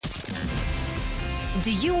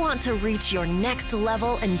Do you want to reach your next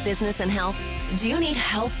level in business and health? Do you need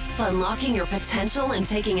help unlocking your potential and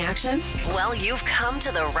taking action? Well, you've come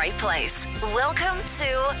to the right place. Welcome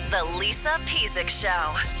to The Lisa Pezik Show,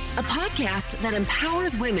 a podcast that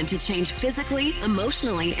empowers women to change physically,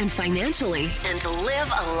 emotionally, and financially and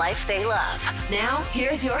live a life they love. Now,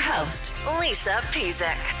 here's your host, Lisa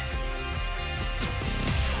Pezik.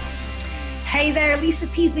 Hey there, Lisa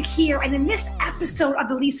Pezik here, and in this episode of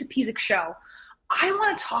The Lisa Pezik Show, I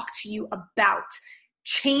want to talk to you about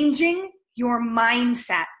changing your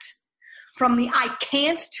mindset from the I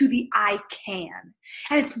can't to the I can.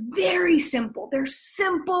 And it's very simple. There's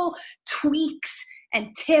simple tweaks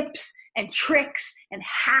and tips and tricks and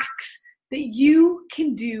hacks that you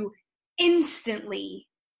can do instantly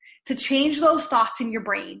to change those thoughts in your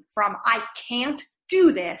brain from I can't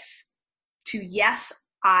do this to yes,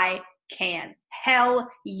 I can. Hell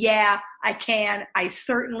yeah, I can. I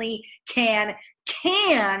certainly can.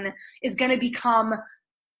 Can is going to become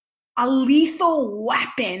a lethal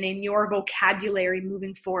weapon in your vocabulary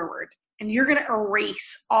moving forward. And you're going to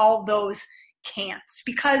erase all those can'ts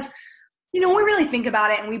because, when we really think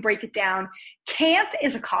about it and we break it down, can't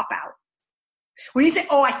is a cop-out. When you say,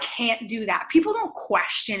 oh, I can't do that, people don't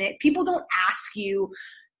question it. People don't ask you.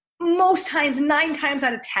 Most times, 9 times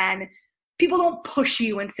out of 10, people don't push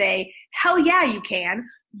you and say, hell yeah, you can.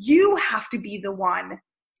 You have to be the one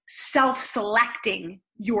self-selecting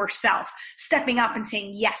yourself, stepping up and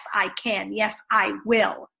saying, yes, I can. Yes, I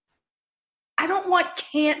will. I don't want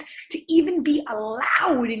can't to even be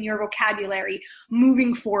allowed in your vocabulary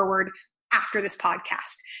moving forward after this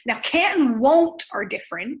podcast. Now, can't and won't are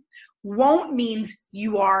different. Won't means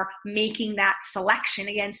you are making that selection.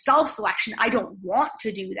 Again, self-selection. I don't want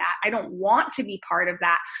to do that. I don't want to be part of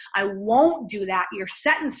that. I won't do that. You're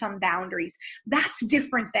setting some boundaries. That's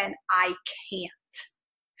different than I can't.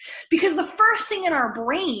 Because the first thing in our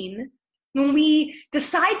brain, when we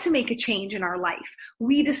decide to make a change in our life,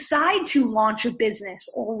 we decide to launch a business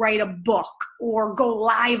or write a book or go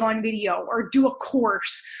live on video or do a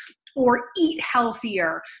course or eat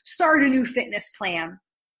healthier, start a new fitness plan,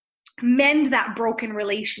 mend that broken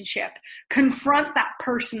relationship, confront that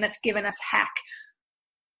person that's given us heck.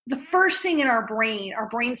 The first thing in our brain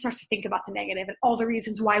starts to think about the negative and all the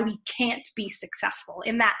reasons why we can't be successful.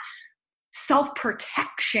 In that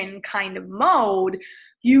self-protection kind of mode,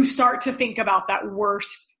 you start to think about that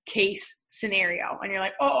worst case scenario. And you're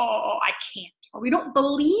like, oh, I can't. Or we don't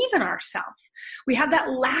believe in ourselves. We have that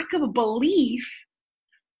lack of belief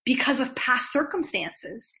because of past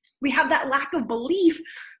circumstances. We have that lack of belief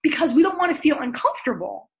because we don't want to feel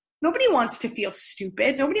uncomfortable. Nobody wants to feel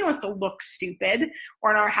stupid. Nobody wants to look stupid.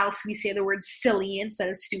 Or in our house, we say the word silly instead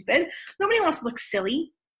of stupid. Nobody wants to look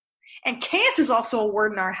silly. And can't is also a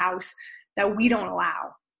word in our house that we don't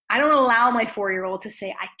allow. I don't allow my 4-year-old to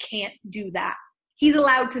say, I can't do that. He's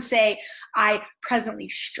allowed to say, I presently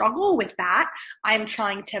struggle with that. I'm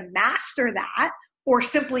trying to master that. Or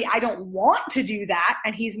simply, I don't want to do that.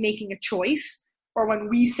 And he's making a choice. Or when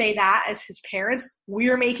we say that as his parents,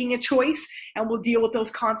 we're making a choice and we'll deal with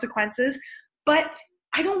those consequences. But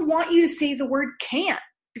I don't want you to say the word can't,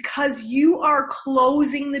 because you are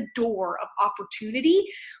closing the door of opportunity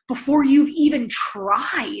before you've even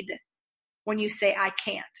tried when you say I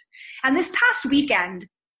can't. And this past weekend,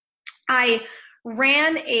 I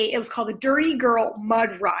ran it was called the Dirty Girl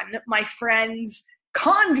Mud Run. My friends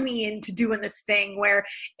conned me into doing this thing where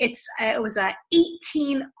it was a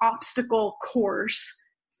 18 obstacle course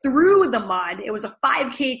through the mud. It was a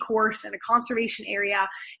 5K course in a conservation area,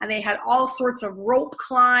 and they had all sorts of rope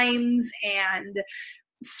climbs and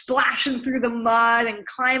splashing through the mud and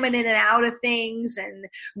climbing in and out of things and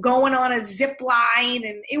going on a zip line,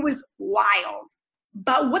 and it was wild.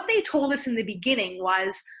 But what they told us in the beginning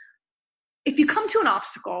was, if you come to an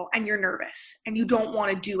obstacle and you're nervous and you don't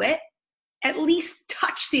want to do it, at least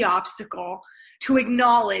touch the obstacle to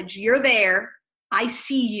acknowledge you're there. I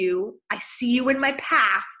see you in my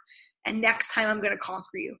path, and next time I'm going to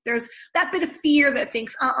conquer you. There's that bit of fear that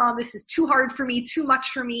thinks, this is too hard for me, too much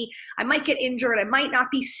for me. I might get injured. I might not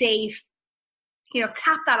be safe.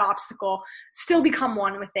 Tap that obstacle, still become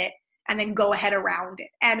one with it, and then go ahead around it.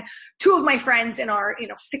 And 2 of my friends in our,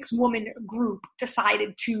 6-woman group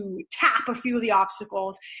decided to tap a few of the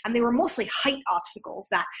obstacles, and they were mostly height obstacles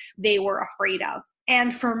that they were afraid of.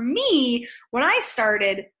 And for me, when I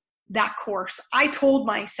started that course, I told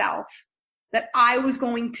myself that I was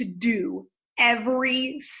going to do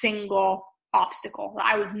every single obstacle.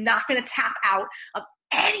 I was not going to tap out of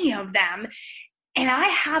any of them. And I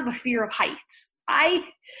have a fear of heights. I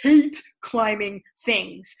hate climbing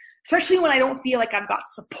things, especially when I don't feel like I've got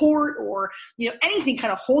support or, anything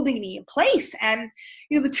kind of holding me in place. And,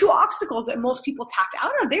 the two obstacles that most people tapped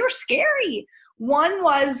out of, they were scary. One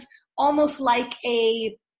was almost like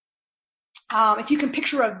if you can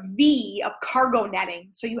picture a V of cargo netting.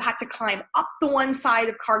 So you had to climb up the one side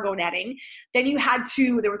of cargo netting. Then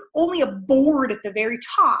there was only a board at the very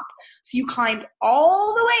top. So you climbed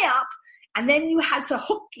all the way up, and then you had to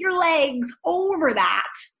hook your legs over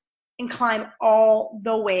that and climb all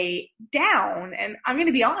the way down. And I'm going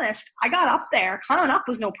to be honest, I got up there. Climbing up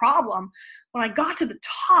was no problem. When I got to the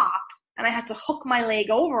top and I had to hook my leg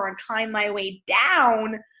over and climb my way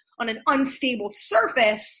down on an unstable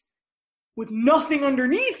surface with nothing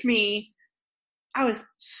underneath me, I was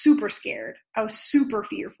super scared. I was super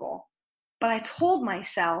fearful. But I told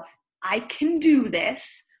myself, I can do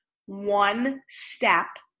this one step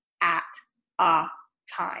at a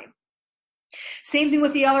time. Same thing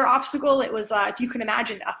with the other obstacle. It was, if you can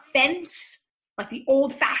imagine, a fence, like the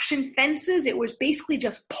old-fashioned fences. It was basically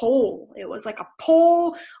just pole. It was like a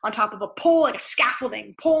pole on top of a pole, like a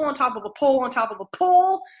scaffolding, pole on top of a pole on top of a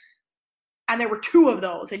pole. And there were two of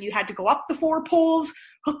those, and you had to go up the 4 poles,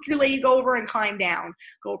 hook your leg over, and climb down.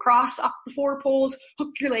 Go across up the 4 poles, hook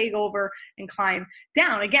your leg over, and climb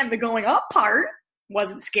down. Again, the going up part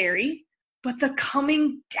wasn't scary, but the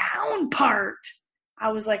coming down part,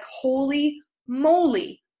 I was like, holy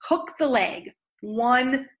moly, hook the leg,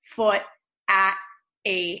 1 foot at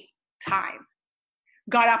a time.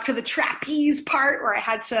 Got up to the trapeze part where I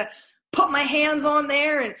had to put my hands on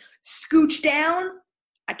there and scooch down.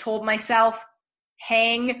 I told myself,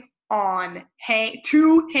 hang on,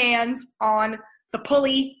 2 hands on the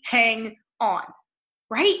pulley, hang on,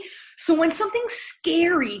 right? So when something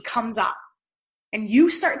scary comes up and you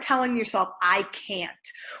start telling yourself, I can't,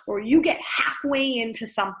 or you get halfway into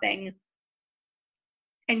something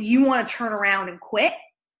and you want to turn around and quit,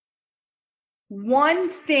 one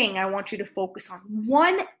thing I want you to focus on,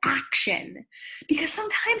 one action, because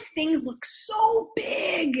sometimes things look so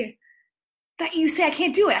big that you say, I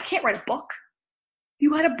can't do it. I can't write a book.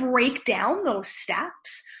 You got to break down those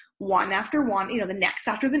steps one after one, the next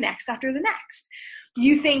after the next after the next.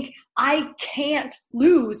 You think, I can't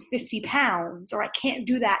lose 50 pounds or I can't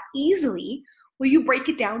do that easily. Well, you break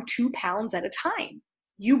it down 2 pounds at a time.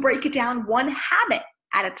 You break it down 1 habit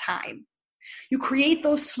at a time. You create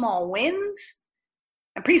those small wins,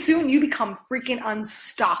 and pretty soon you become freaking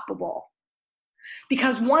unstoppable.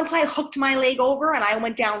 Because once I hooked my leg over and I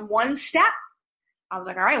went down 1 step, I was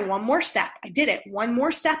like, all right, 1 more step. I did it. 1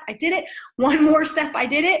 more step. I did it. 1 more step. I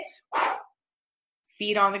did it. Whew.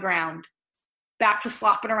 Feet on the ground. Back to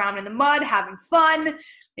slopping around in the mud, having fun,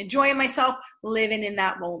 enjoying myself, living in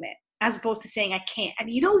that moment, as opposed to saying I can't. And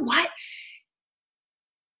you know what?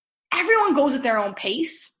 Everyone goes at their own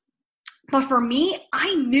pace. But for me,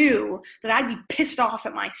 I knew that I'd be pissed off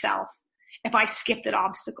at myself if I skipped an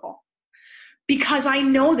obstacle. Because I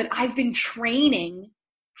know that I've been training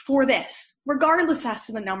for this, regardless as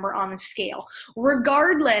to the number on the scale,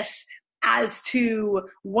 regardless as to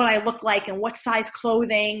what I look like and what size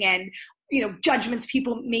clothing and, judgments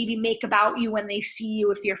people maybe make about you when they see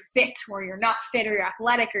you, if you're fit or you're not fit, or you're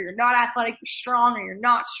athletic or you're not athletic, you're strong or you're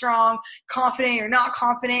not strong, confident or not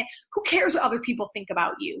confident. Who cares what other people think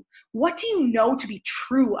about you? What do you know to be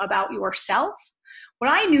true about yourself? What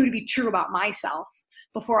I knew to be true about myself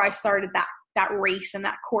before I started that race and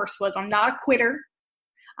that course was, I'm not a quitter.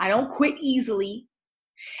 I don't quit easily.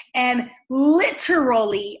 And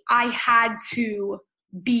literally, I had to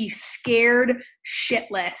be scared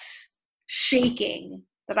shitless, shaking,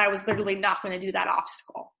 that I was literally not going to do that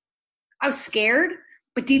obstacle. I was scared,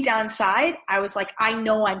 but deep down inside, I was like, I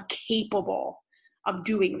know I'm capable of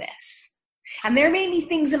doing this. And there may be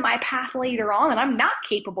things in my path later on that I'm not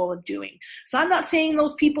capable of doing. So I'm not saying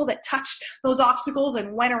those people that touched those obstacles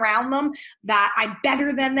and went around them, that I'm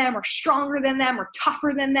better than them or stronger than them or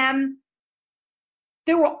tougher than them.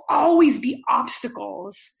 There will always be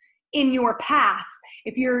obstacles in your path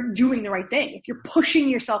if you're doing the right thing, if you're pushing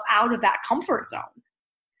yourself out of that comfort zone,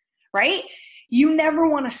 right? You never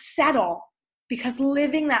want to settle, because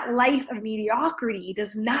living that life of mediocrity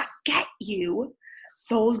does not get you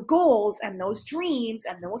those goals and those dreams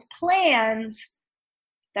and those plans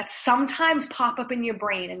that sometimes pop up in your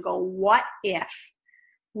brain and go, what if?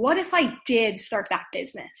 What if I did start that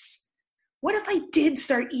business? What if I did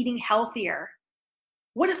start eating healthier?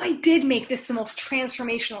 What if I did make this the most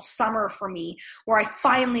transformational summer for me, where I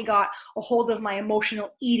finally got a hold of my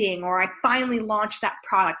emotional eating, or I finally launched that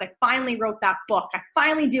product, I finally wrote that book, I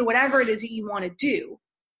finally did whatever it is that you want to do?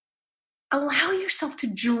 Allow yourself to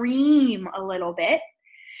dream a little bit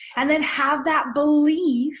And then have that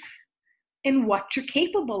belief in what you're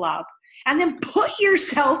capable of. And then put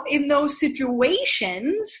yourself in those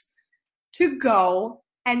situations to go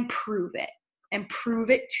and prove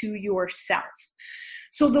it to yourself.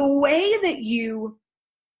 So the way that you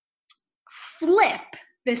flip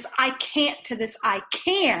this I can't to this I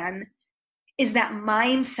can is that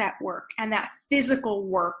mindset work and that physical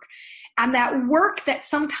work and that work that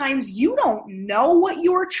sometimes you don't know what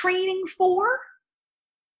you're training for.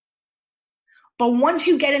 But once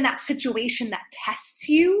you get in that situation that tests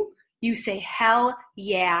you, you say, hell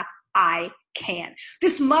yeah, I can.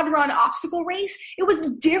 This mud run obstacle race, it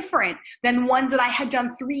was different than ones that I had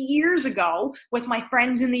done 3 years ago with my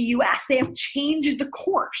friends in the US. They have changed the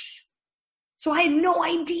course. So I had no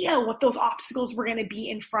idea what those obstacles were going to be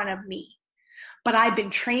in front of me. But I've been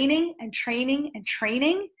training and training and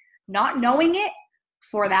training, not knowing it,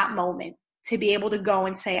 for that moment to be able to go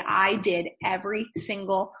and say, I did every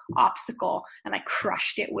single obstacle and I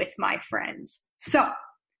crushed it with my friends. So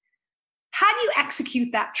how do you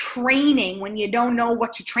execute that training when you don't know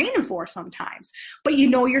what you're training for sometimes? But you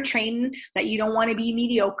know you're training that you don't want to be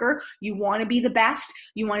mediocre. You want to be the best.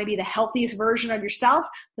 You want to be the healthiest version of yourself,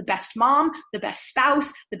 the best mom, the best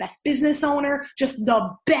spouse, the best business owner, just the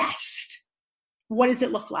best. What does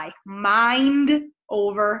it look like? Mind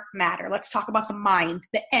over matter. Let's talk about the mind,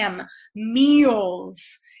 the M,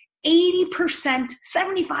 meals. 80%,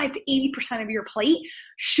 75 to 80% of your plate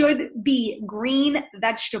should be green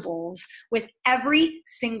vegetables with every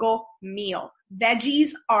single meal.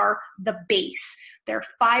 Veggies are the base. They're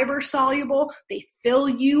fiber soluble. They fill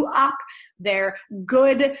you up. They're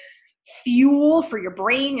good fuel for your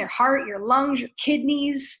brain, your heart, your lungs, your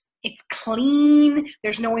kidneys. It's clean.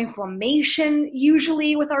 There's no inflammation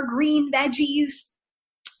usually with our green veggies.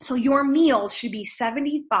 So your meals should be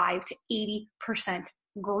 75 to 80%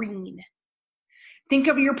 green. Think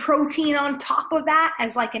of your protein on top of that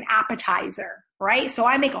as like an appetizer, right? So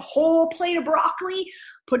I make a whole plate of broccoli,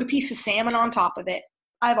 put a piece of salmon on top of it.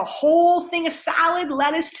 I have a whole thing of salad,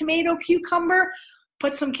 lettuce, tomato, cucumber,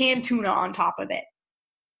 put some canned tuna on top of it,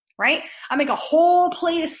 right? I make a whole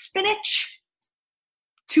plate of spinach,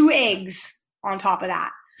 2 eggs on top of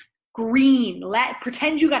that. Green.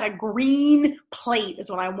 Pretend you got a green plate is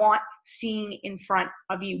what I want seeing in front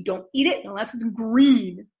of you. Don't eat it unless it's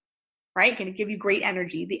green, right? Going to give you great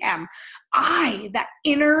energy. The M. I, that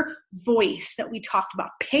inner voice that we talked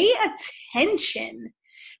about. Pay attention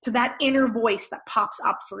to that inner voice that pops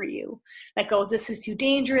up for you. That goes, this is too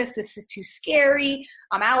dangerous. This is too scary.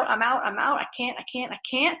 I'm out. I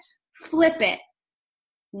can't. Flip it.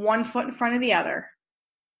 1 foot in front of the other.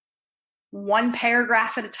 1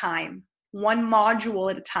 paragraph at a time, 1 module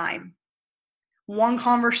at a time, 1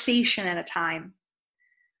 conversation at a time,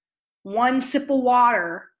 1 sip of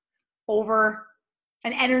water over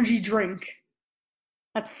an energy drink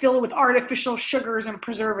that's filled with artificial sugars and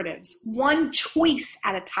preservatives. 1 choice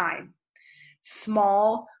at a time.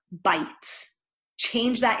 Small bites.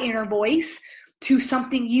 Change that inner voice to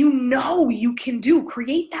something you know you can do.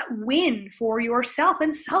 Create that win for yourself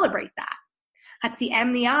and celebrate that. That's the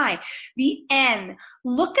M, the I. The N,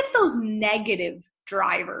 look at those negative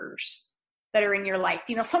drivers that are in your life.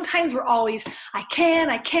 You know, sometimes we're always, I can,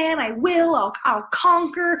 I will, I'll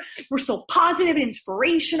conquer. We're so positive and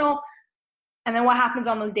inspirational. And then what happens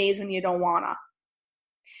on those days when you don't wanna?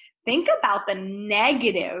 Think about the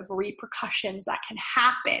negative repercussions that can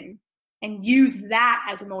happen and use that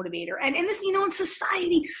as a motivator. And in this, you know, in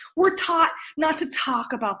society, we're taught not to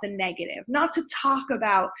talk about the negative, not to talk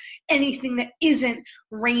about anything that isn't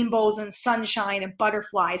rainbows and sunshine and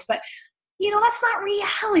butterflies. But, you know, that's not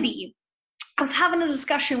reality. I was having a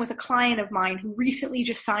discussion with a client of mine who recently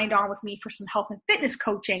just signed on with me for some health and fitness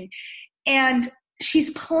coaching. And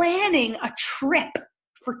she's planning a trip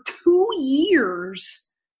for 2 years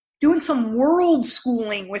doing some world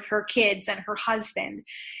schooling with her kids and her husband.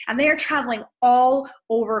 And they are traveling all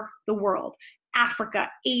over the world. Africa,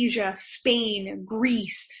 Asia, Spain,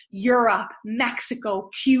 Greece, Europe,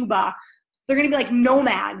 Mexico, Cuba. They're going to be like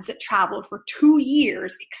nomads that travel for 2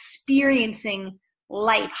 years, experiencing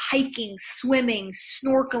life, hiking, swimming,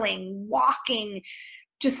 snorkeling, walking,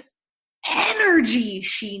 just energy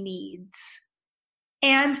she needs.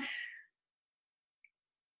 And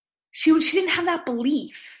she didn't have that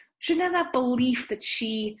belief. She didn't have that belief that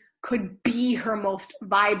she could be her most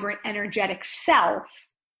vibrant, energetic self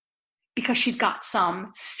because she's got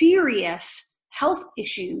some serious health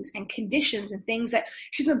issues and conditions and things that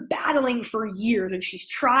she's been battling for years, and she's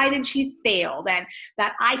tried and she's failed, and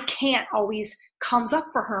that I can't always comes up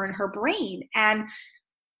for her in her brain. And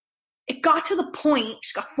it got to the point,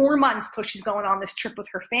 she's got 4 months till she's going on this trip with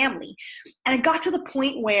her family. And it got to the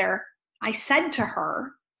point where I said to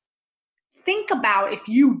her, think about if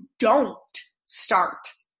you don't start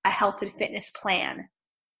a health and fitness plan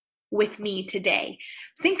with me today.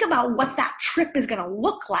 Think about what that trip is going to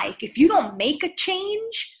look like. If you don't make a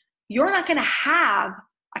change, you're not going to have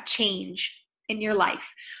a change in your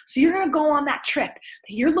life. So you're going to go on that trip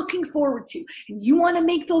that you're looking forward to, and you want to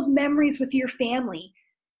make those memories with your family.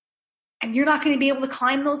 And you're not going to be able to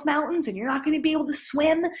climb those mountains, and you're not going to be able to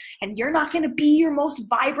swim, and you're not going to be your most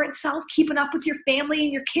vibrant self keeping up with your family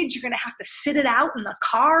and your kids. You're going to have to sit it out in the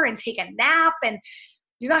car and take a nap, and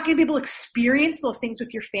you're not going to be able to experience those things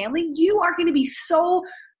with your family. You are going to be so,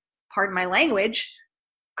 pardon my language,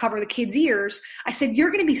 cover the kids' ears. I said,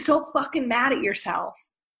 you're going to be so fucking mad at yourself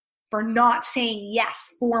for not saying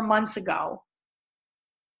yes 4 months ago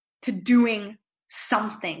to doing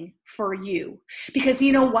something for you. Because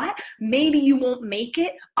you know what? Maybe you won't make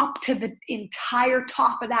it up to the entire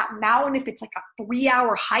top of that mountain if it's like a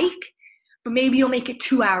 3-hour hike, but maybe you'll make it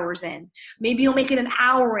 2 hours in. Maybe you'll make it an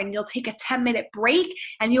hour and you'll take a 10-minute break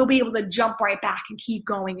and you'll be able to jump right back and keep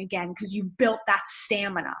going again because you built that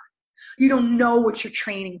stamina. You don't know what you're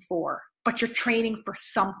training for, but you're training for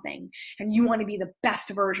something, and you want to be the best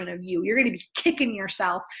version of you. You're going to be kicking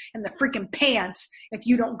yourself in the freaking pants if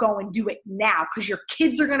you don't go and do it now, because your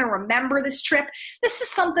kids are going to remember this trip. This is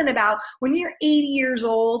something about when you're 80 years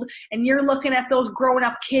old and you're looking at those grown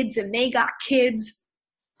up kids and they got kids,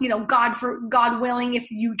 you know, God willing, if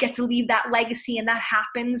you get to leave that legacy and that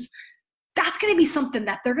happens, that's going to be something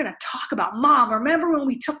that they're going to talk about. Mom, remember when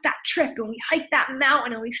we took that trip and we hiked that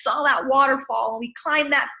mountain and we saw that waterfall and we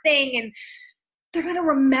climbed that thing? And they're going to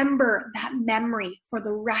remember that memory for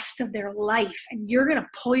the rest of their life. And you're going to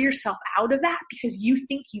pull yourself out of that because you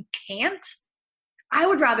think you can't. I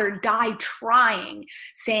would rather die trying,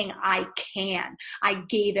 saying I can. I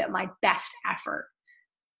gave it my best effort.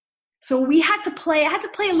 So I had to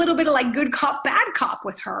play a little bit of like good cop, bad cop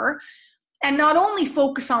with her. And not only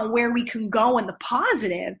focus on where we can go and the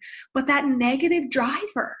positive, but that negative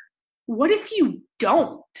driver. What if you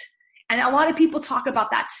don't? And a lot of people talk about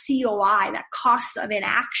that COI, that cost of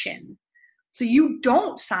inaction. So you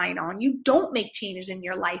don't sign on, you don't make changes in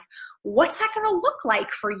your life. What's that going to look like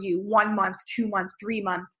for you 1 month, 2 months, 3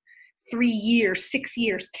 months, 3 years, 6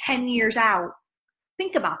 years, 10 years out?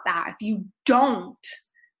 Think about that. If you don't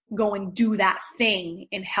go and do that thing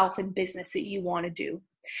in health and business that you want to do.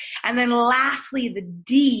 And then lastly, the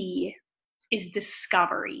D is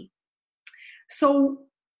discovery. So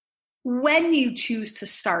when you choose to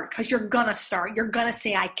start, because you're going to start, you're going to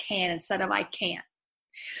say I can instead of I can't.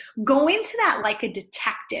 Go into that like a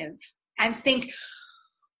detective and think,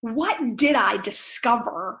 what did I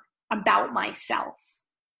discover about myself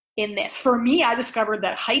in this? For me, I discovered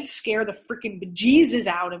that heights scare the freaking bejesus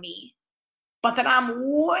out of me, but that I'm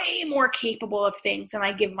way more capable of things than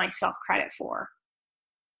I give myself credit for.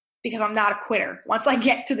 Because I'm not a quitter. Once I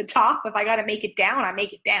get to the top, if I got to make it down, I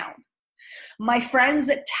make it down. My friends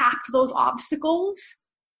that tapped those obstacles,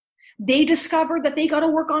 they discovered that they got to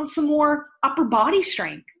work on some more upper body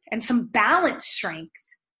strength and some balance strength.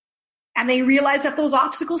 And they realized that those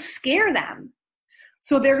obstacles scare them.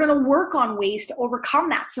 So they're going to work on ways to overcome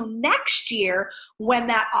that. So next year, when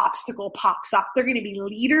that obstacle pops up, they're going to be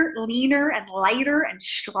leaner and lighter and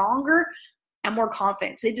stronger and more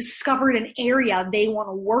confident. So they discovered an area they want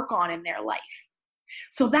to work on in their life.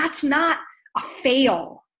 So that's not a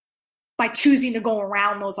fail by choosing to go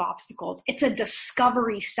around those obstacles. It's a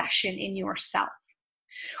discovery session in yourself.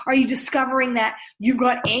 Are you discovering that you've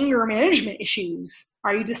got anger management issues?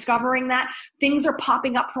 Are you discovering that things are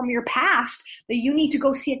popping up from your past that you need to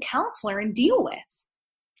go see a counselor and deal with?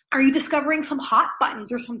 Are you discovering some hot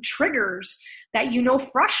buttons or some triggers that you know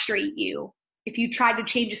frustrate you if you tried to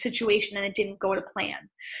change a situation and it didn't go to plan?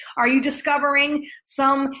 Are you discovering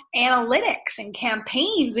some analytics and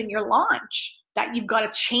campaigns in your launch that you've got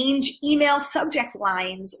to change email subject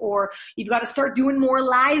lines, or you've got to start doing more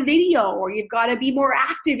live video, or you've got to be more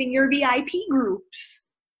active in your VIP groups?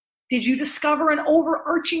 Did you discover an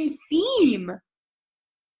overarching theme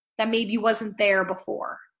that maybe wasn't there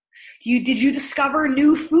before? Did you discover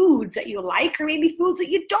new foods that you like, or maybe foods that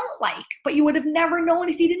you don't like, but you would have never known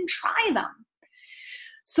if you didn't try them?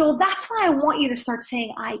 So that's why I want you to start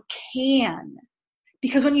saying, I can.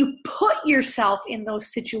 Because when you put yourself in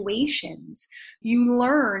those situations, you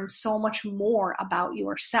learn so much more about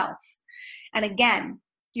yourself. And again,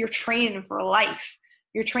 you're training for life.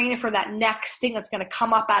 You're training for that next thing that's going to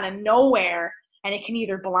come up out of nowhere, and it can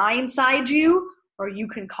either blindside you or you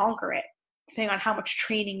can conquer it, depending on how much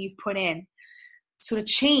training you've put in. So to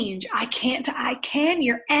change, I can't to I can,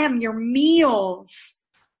 your M, your meals,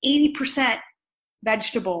 80%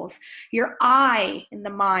 vegetables, your I in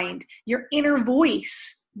the mind, your inner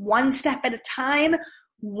voice, one step at a time,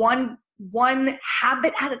 one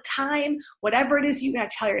habit at a time, whatever it is you're going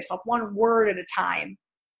to tell yourself, one word at a time.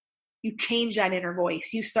 You change that inner voice.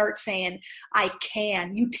 You start saying, I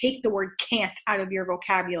can. You take the word can't out of your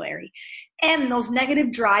vocabulary. And those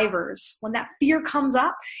negative drivers, when that fear comes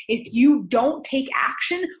up, if you don't take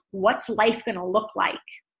action, what's life going to look like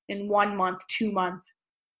in 1 month, 2 months,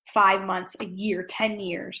 5 months, a year, 10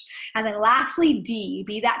 years? And then lastly, D,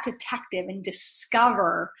 be that detective and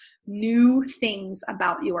discover new things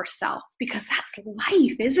about yourself, because that's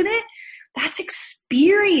life, isn't it? That's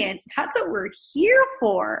experience. That's what we're here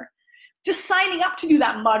for. Just signing up to do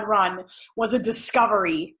that mud run was a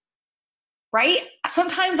discovery, right?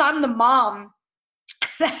 Sometimes I'm the mom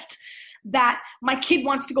that my kid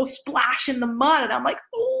wants to go splash in the mud, and I'm like,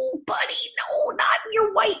 oh, buddy, no, not in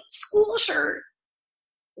your white school shirt.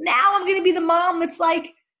 Now I'm going to be the mom that's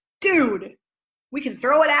like, dude, we can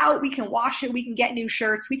throw it out, we can wash it, we can get new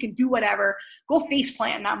shirts, we can do whatever. Go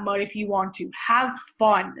faceplant in that mud if you want to. Have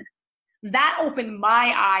fun. That opened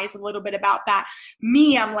my eyes a little bit about that.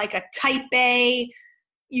 Me, I'm like a type A.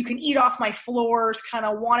 You can eat off my floors, kind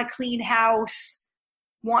of want a clean house,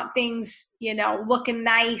 want things, looking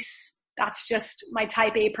nice. That's just my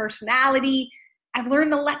type A personality. I've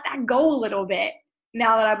learned to let that go a little bit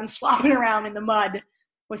now that I've been slopping around in the mud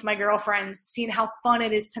with my girlfriends, seeing how fun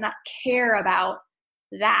it is to not care about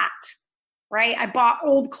that, right? I bought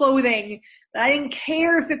old clothing that I didn't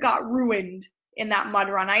care if it got ruined in that mud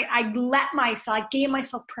run. I gave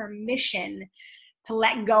myself permission to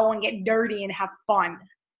let go and get dirty and have fun.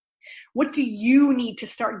 What do you need to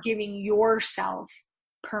start giving yourself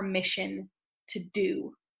permission to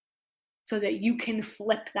do so that you can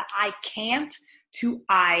flip the I can't to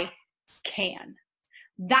I can?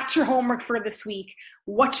 That's your homework for this week.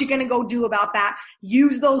 What you going to go do about that?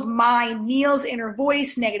 Use those mind, meals, inner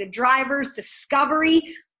voice, negative drivers, discovery.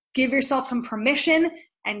 Give yourself some permission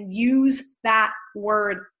and use that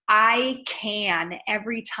word I can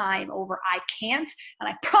every time over I can't. And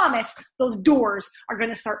I promise those doors are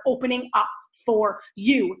going to start opening up for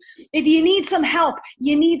you. If you need some help,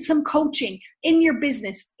 you need some coaching in your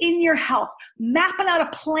business, in your health, mapping out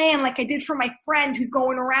a plan like I did for my friend who's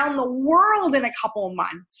going around the world in a couple of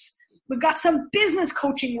months. We've got some business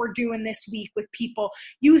coaching we're doing this week with people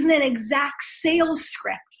using an exact sales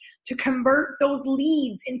script to convert those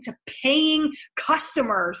leads into paying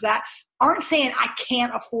customers that aren't saying, I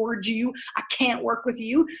can't afford you, I can't work with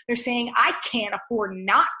you. They're saying, I can't afford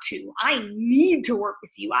not to. I need to work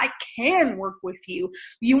with you. I can work with you.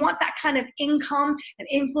 You want that kind of income and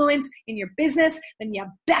influence in your business, then you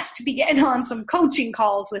best be getting on some coaching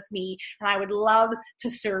calls with me, and I would love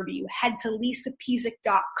to serve you. Head to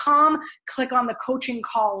lisapezik.com, click on the coaching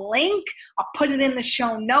call link. I'll put it in the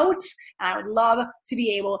show notes, and I would love to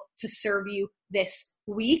be able to serve you this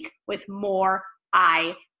week with more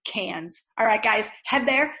I cans. All right, guys, head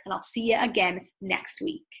there and I'll see you again next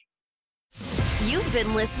week. You've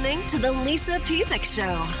been listening to The Lisa Pezik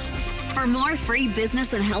Show. For more free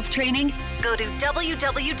business and health training, go to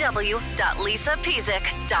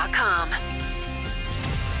www.lisapezik.com.